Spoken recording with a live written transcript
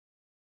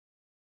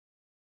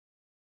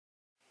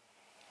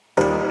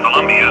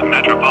Columbia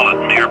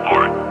Metropolitan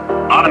Airport.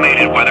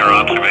 Automated weather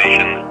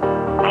observation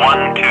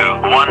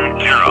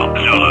 1210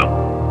 Zulu.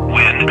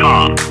 Wind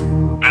calm.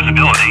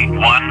 Visibility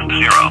 10.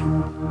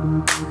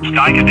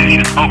 Sky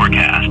condition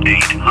overcast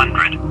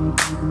 800.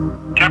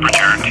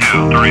 Temperature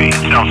 23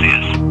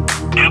 Celsius.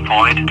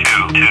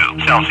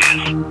 2.22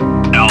 Celsius.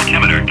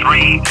 Altimeter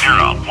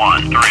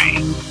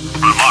 3013.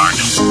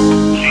 Remarks.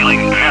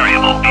 Ceiling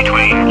variable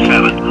between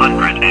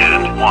 700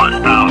 and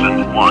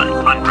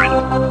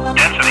 1,100.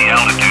 Density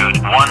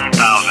altitude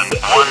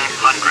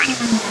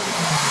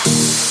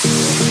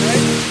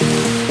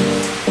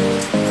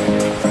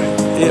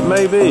 1,100. It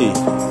may be.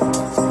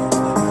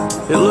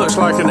 It looks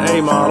like an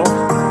A model.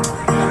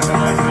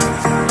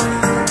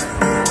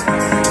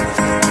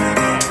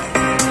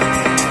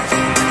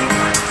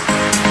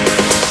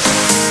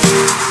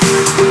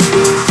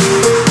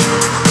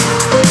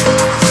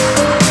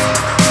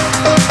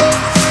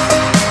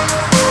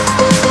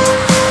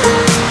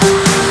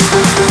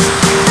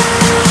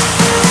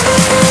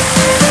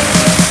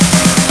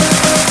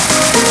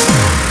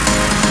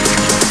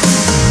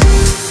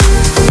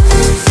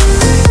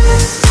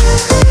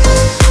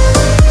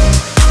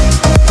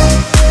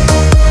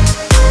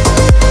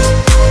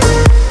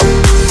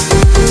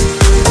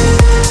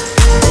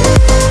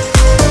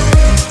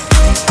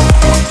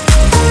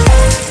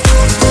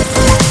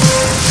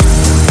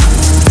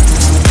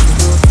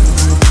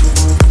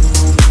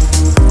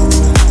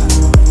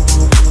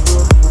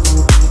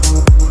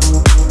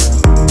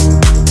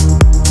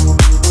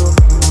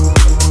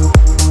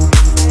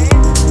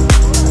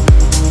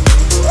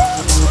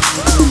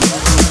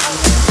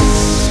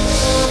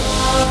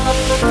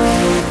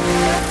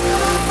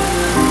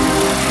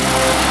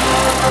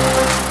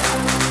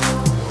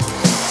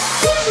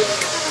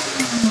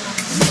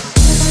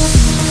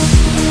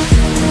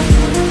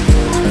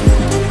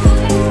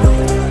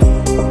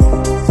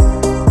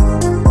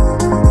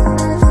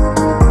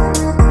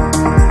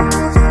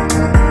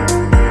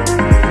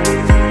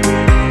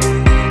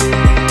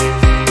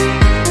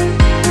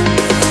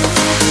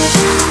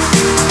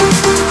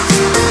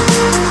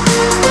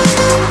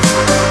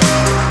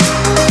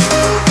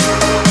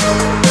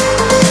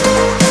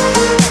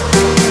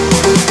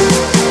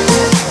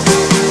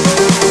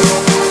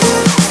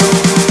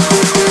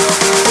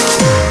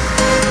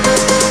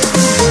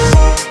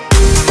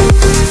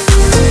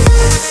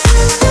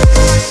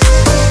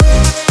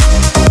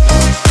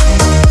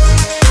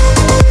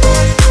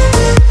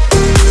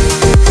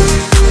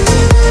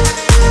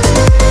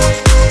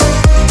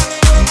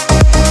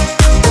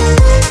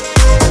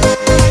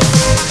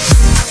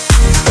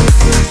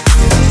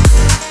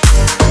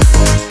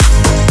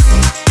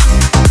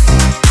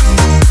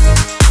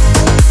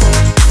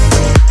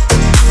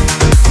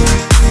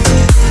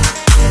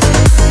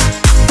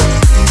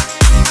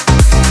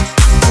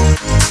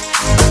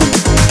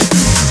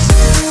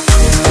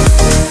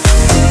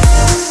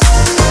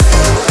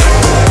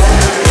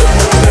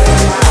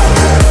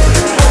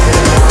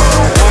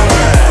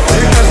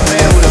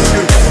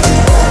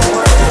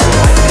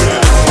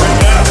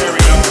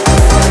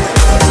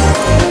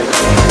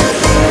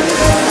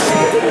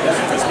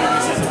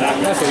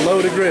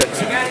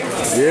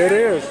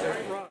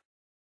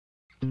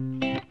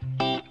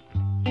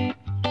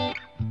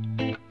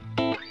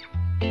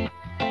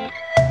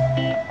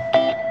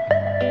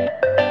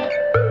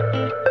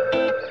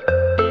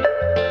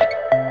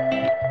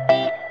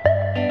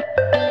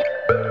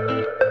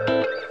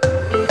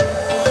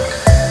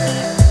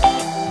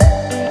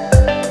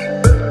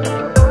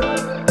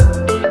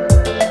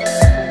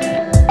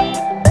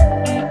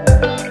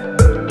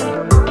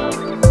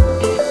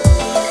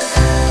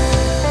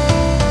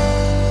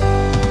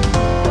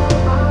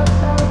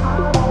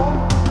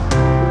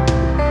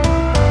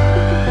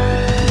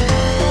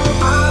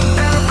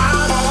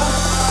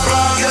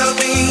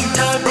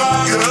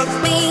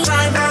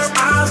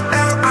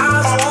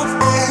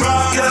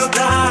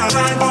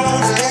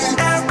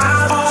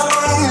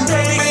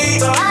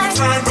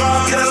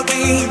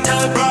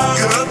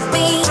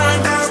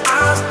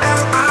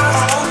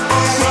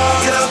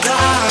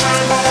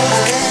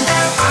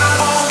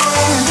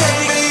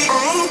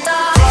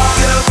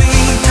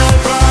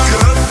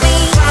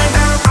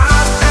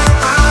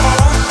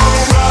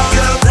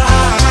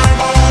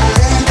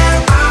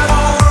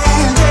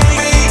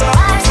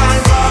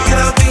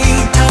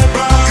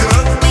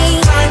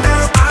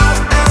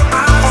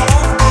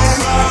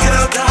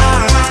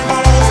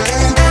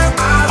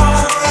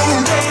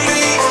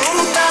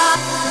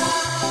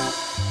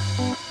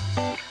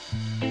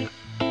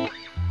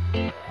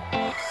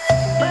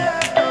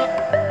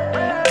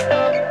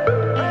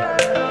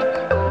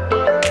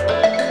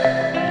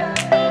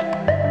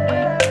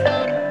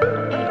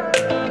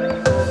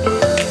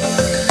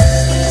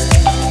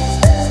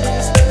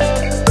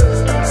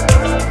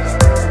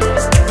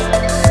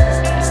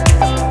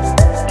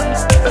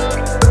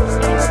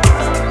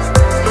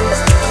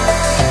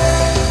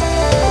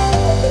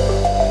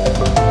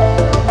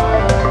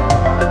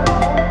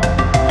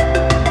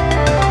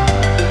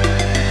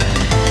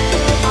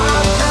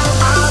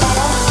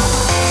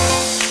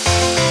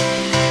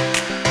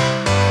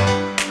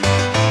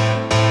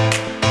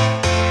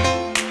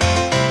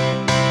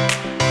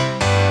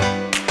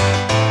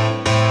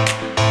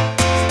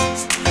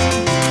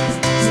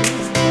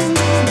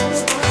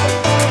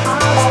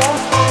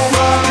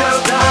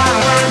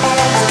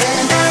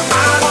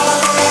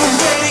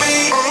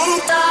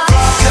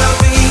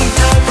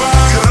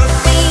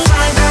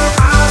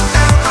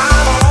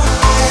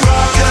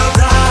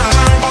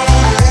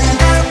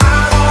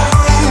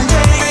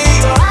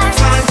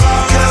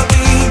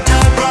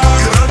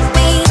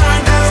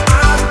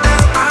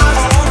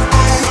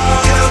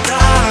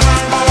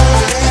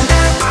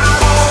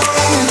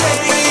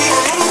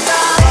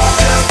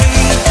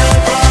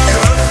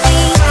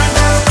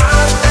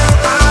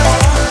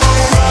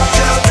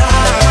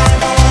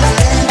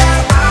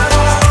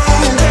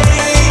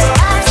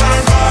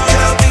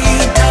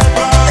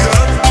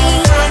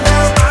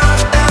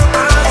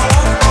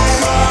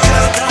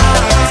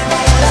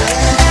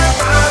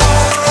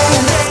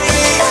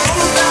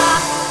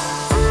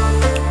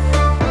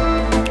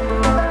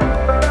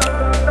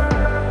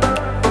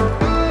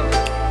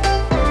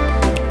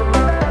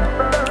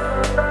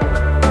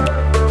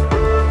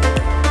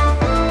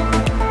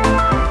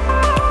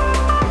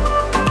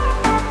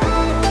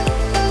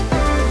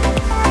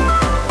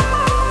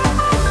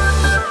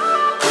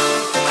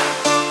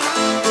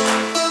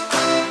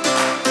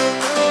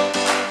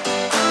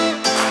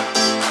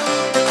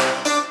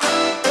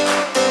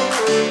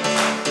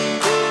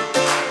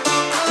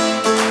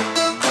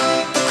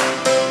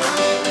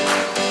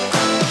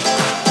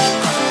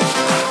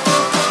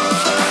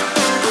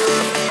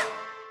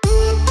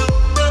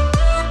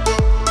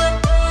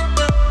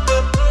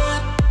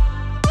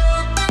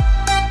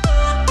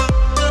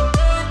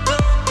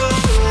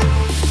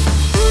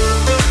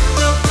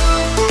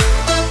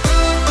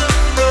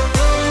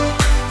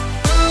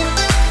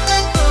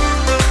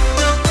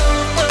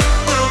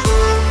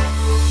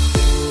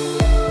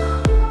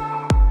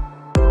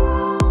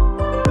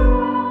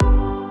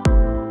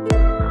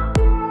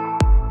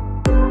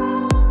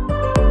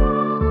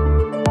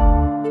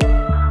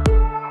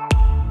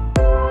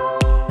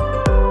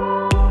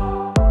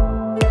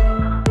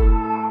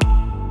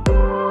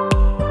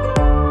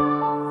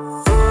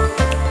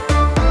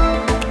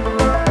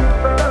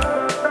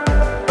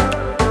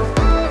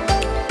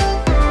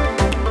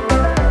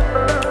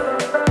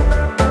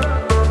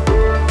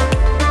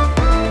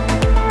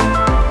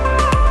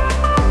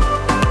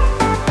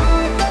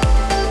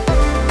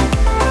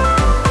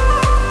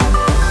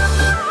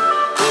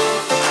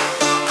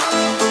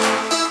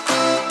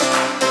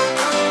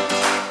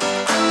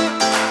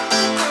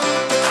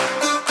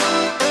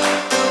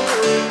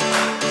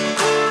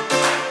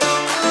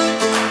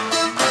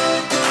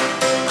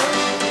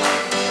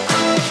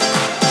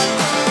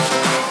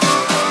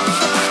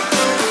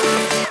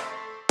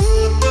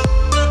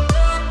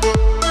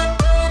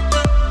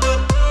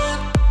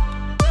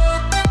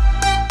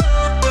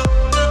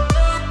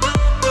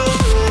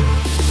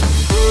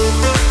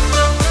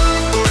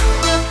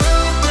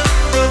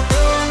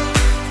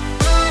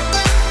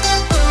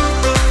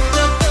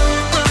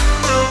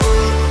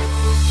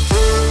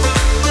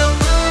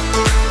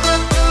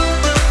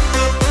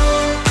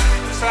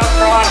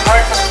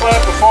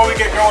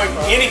 going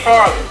any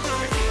farther,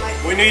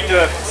 we need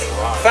to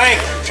thank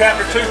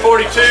Chapter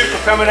 242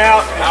 for coming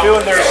out and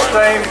doing their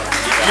same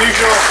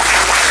usual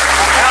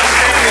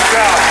outstanding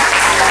job.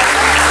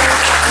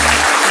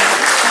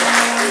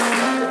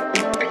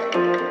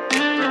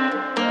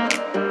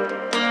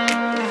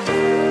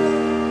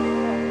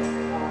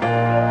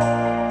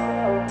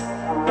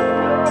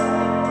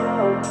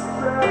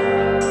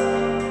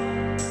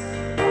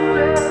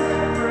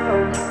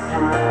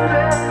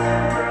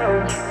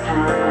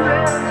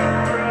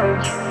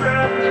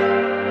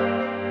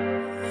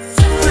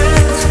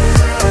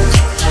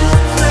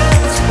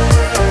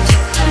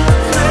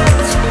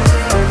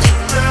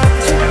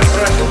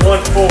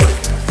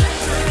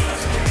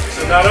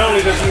 Not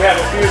only does he have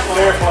a beautiful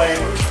airplane,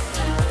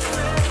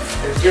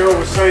 as Gilbert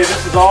would say,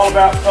 this is all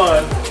about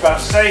fun, it's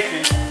about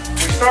safety.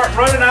 We start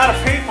running out of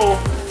people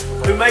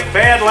who make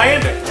bad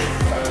landings.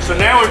 So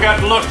now we've got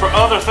to look for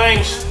other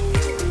things.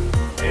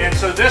 And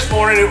so this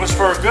morning it was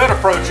for a good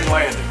approach and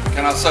landing.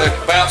 Can I say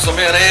bounce them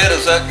in, Ed?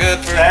 Is that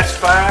good for you? That's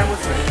fine with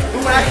me.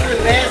 Who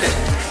actually landed?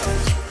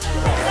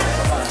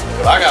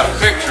 I got a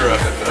picture of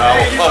it that I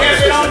will post. You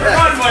kept it on the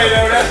runway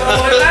though, that's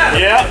all that matters.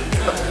 Yeah.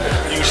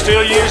 You can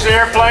still use the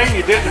airplane,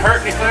 you didn't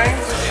hurt anything.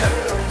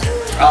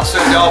 I'll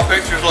send y'all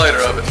pictures later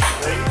of it.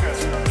 There you go.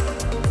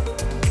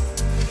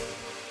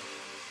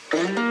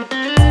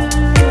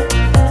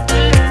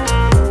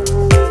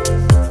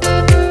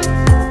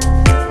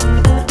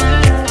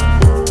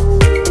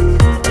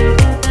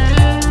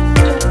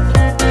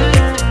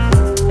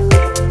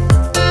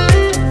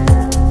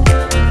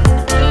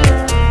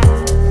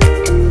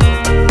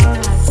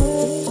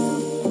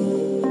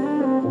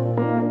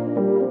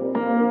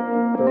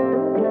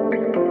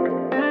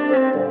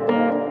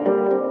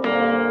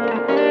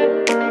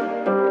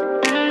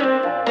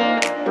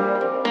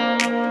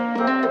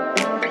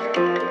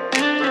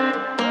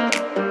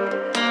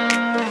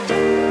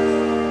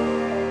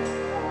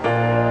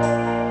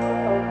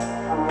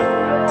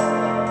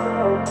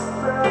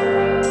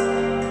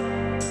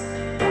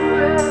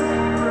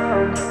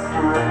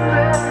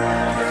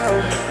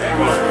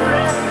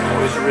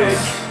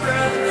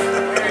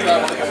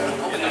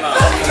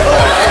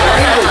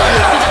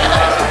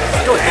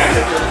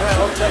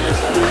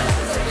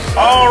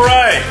 All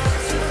right.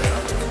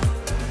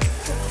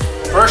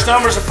 First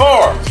number's a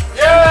 4.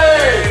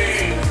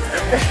 Yay!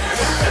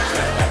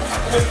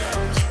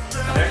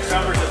 Next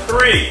number's a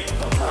 3.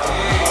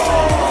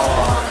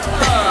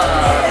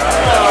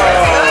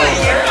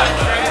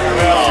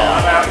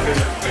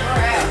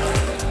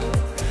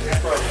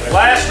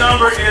 Last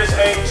number is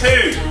a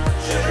 2.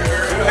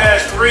 Who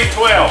has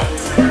 312?